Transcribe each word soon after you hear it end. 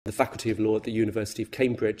the Faculty of Law at the University of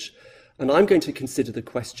Cambridge, and I'm going to consider the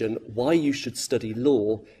question why you should study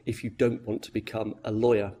law if you don't want to become a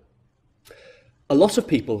lawyer. A lot of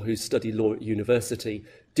people who study law at university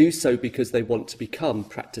do so because they want to become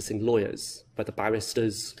practising lawyers, whether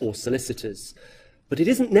barristers or solicitors. But it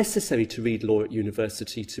isn't necessary to read law at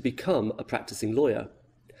university to become a practising lawyer.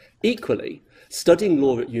 Equally, studying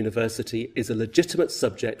law at university is a legitimate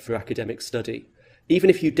subject for academic study, even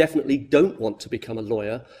if you definitely don't want to become a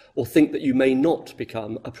lawyer or think that you may not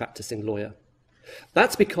become a practising lawyer.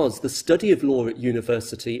 That's because the study of law at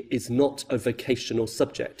university is not a vocational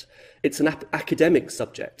subject. It's an academic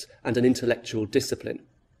subject and an intellectual discipline.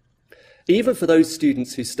 Even for those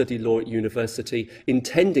students who study law at university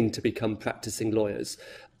intending to become practising lawyers,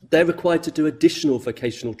 they're required to do additional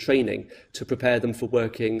vocational training to prepare them for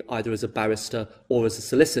working either as a barrister or as a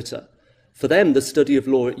solicitor. For them, the study of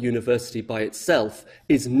law at university by itself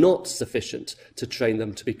is not sufficient to train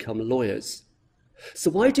them to become lawyers.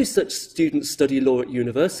 So why do such students study law at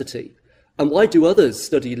university? And why do others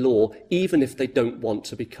study law even if they don't want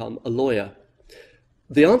to become a lawyer?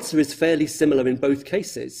 The answer is fairly similar in both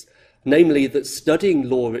cases, namely that studying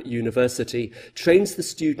law at university trains the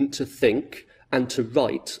student to think and to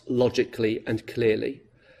write logically and clearly.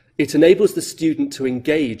 It enables the student to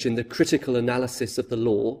engage in the critical analysis of the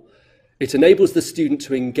law. It enables the student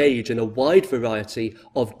to engage in a wide variety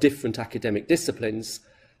of different academic disciplines.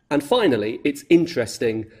 And finally, it's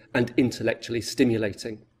interesting and intellectually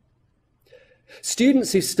stimulating.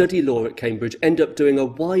 Students who study law at Cambridge end up doing a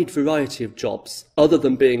wide variety of jobs, other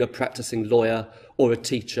than being a practising lawyer or a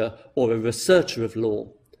teacher or a researcher of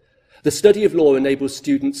law. The study of law enables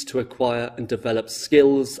students to acquire and develop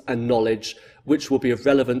skills and knowledge which will be of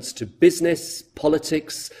relevance to business,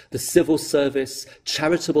 politics, the civil service,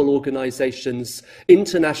 charitable organisations,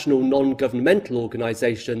 international non-governmental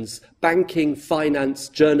organisations, banking, finance,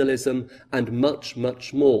 journalism, and much,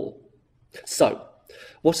 much more. So,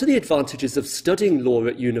 what are the advantages of studying law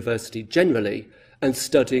at university generally and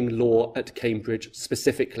studying law at Cambridge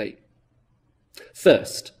specifically?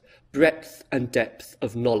 First, breadth and depth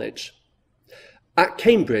of knowledge. At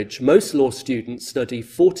Cambridge, most law students study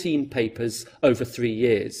 14 papers over 3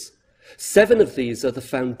 years. 7 of these are the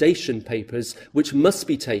foundation papers which must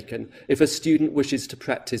be taken if a student wishes to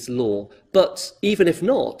practice law. But even if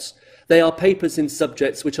not, they are papers in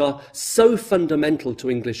subjects which are so fundamental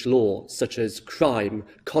to English law, such as crime,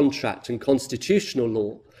 contract and constitutional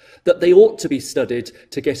law, that they ought to be studied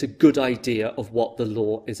to get a good idea of what the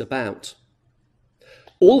law is about.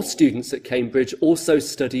 All students at Cambridge also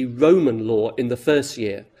study Roman law in the first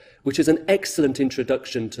year, which is an excellent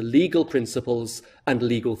introduction to legal principles and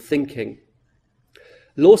legal thinking.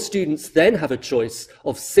 Law students then have a choice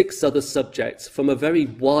of 6 other subjects from a very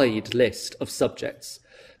wide list of subjects.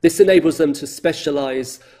 This enables them to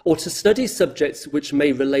specialise or to study subjects which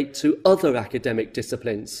may relate to other academic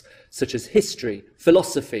disciplines, such as history,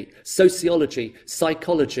 philosophy, sociology,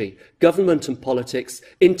 psychology, government and politics,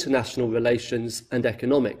 international relations, and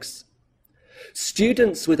economics.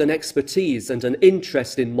 Students with an expertise and an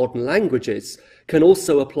interest in modern languages can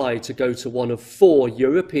also apply to go to one of 4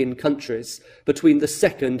 European countries between the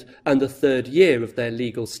 2nd and the 3rd year of their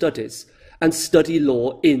legal studies and study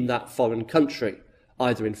law in that foreign country,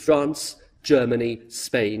 either in France, Germany,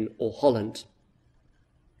 Spain, or Holland.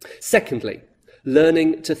 Secondly,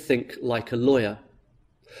 learning to think like a lawyer.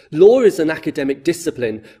 Law is an academic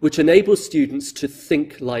discipline which enables students to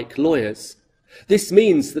think like lawyers. This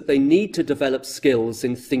means that they need to develop skills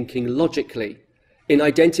in thinking logically, in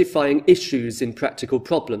identifying issues in practical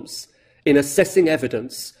problems, in assessing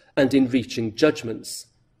evidence, and in reaching judgments.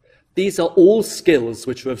 These are all skills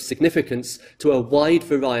which are of significance to a wide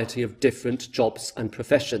variety of different jobs and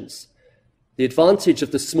professions. The advantage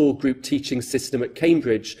of the small group teaching system at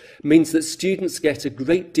Cambridge means that students get a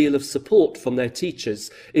great deal of support from their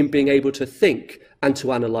teachers in being able to think and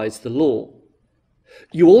to analyse the law.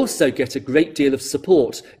 You also get a great deal of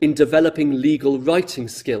support in developing legal writing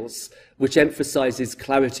skills, which emphasises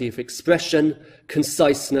clarity of expression,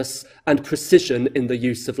 conciseness, and precision in the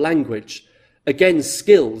use of language. Again,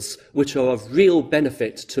 skills which are of real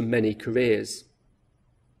benefit to many careers.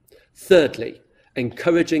 Thirdly,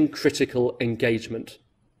 encouraging critical engagement.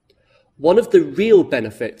 One of the real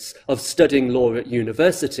benefits of studying law at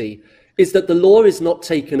university is that the law is not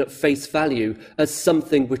taken at face value as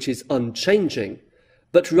something which is unchanging,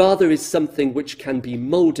 but rather is something which can be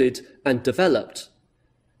moulded and developed.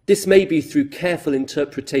 This may be through careful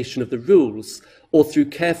interpretation of the rules or through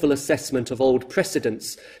careful assessment of old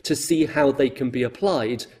precedents to see how they can be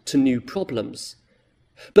applied to new problems.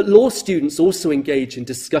 But law students also engage in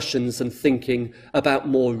discussions and thinking about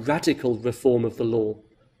more radical reform of the law,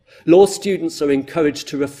 Law students are encouraged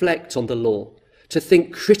to reflect on the law, to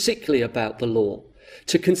think critically about the law,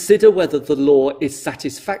 to consider whether the law is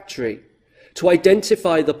satisfactory, to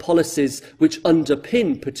identify the policies which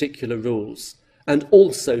underpin particular rules, and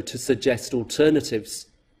also to suggest alternatives.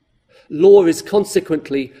 Law is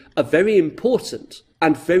consequently a very important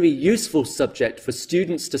and very useful subject for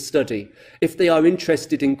students to study if they are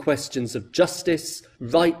interested in questions of justice,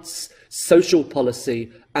 rights, social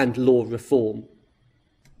policy, and law reform.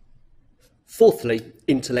 Fourthly,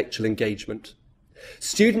 intellectual engagement.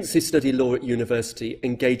 Students who study law at university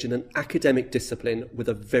engage in an academic discipline with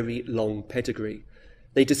a very long pedigree.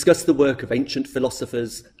 They discuss the work of ancient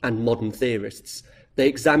philosophers and modern theorists. They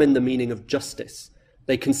examine the meaning of justice.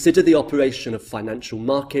 They consider the operation of financial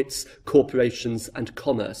markets, corporations, and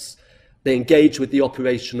commerce. They engage with the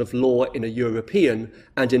operation of law in a European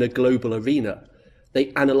and in a global arena.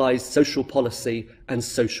 They analyse social policy and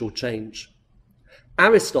social change.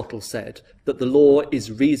 Aristotle said that the law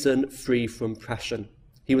is reason free from passion.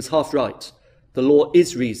 He was half right. The law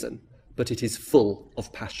is reason, but it is full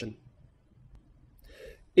of passion.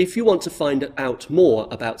 If you want to find out more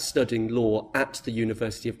about studying law at the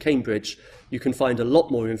University of Cambridge, you can find a lot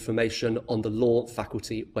more information on the Law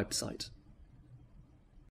Faculty website.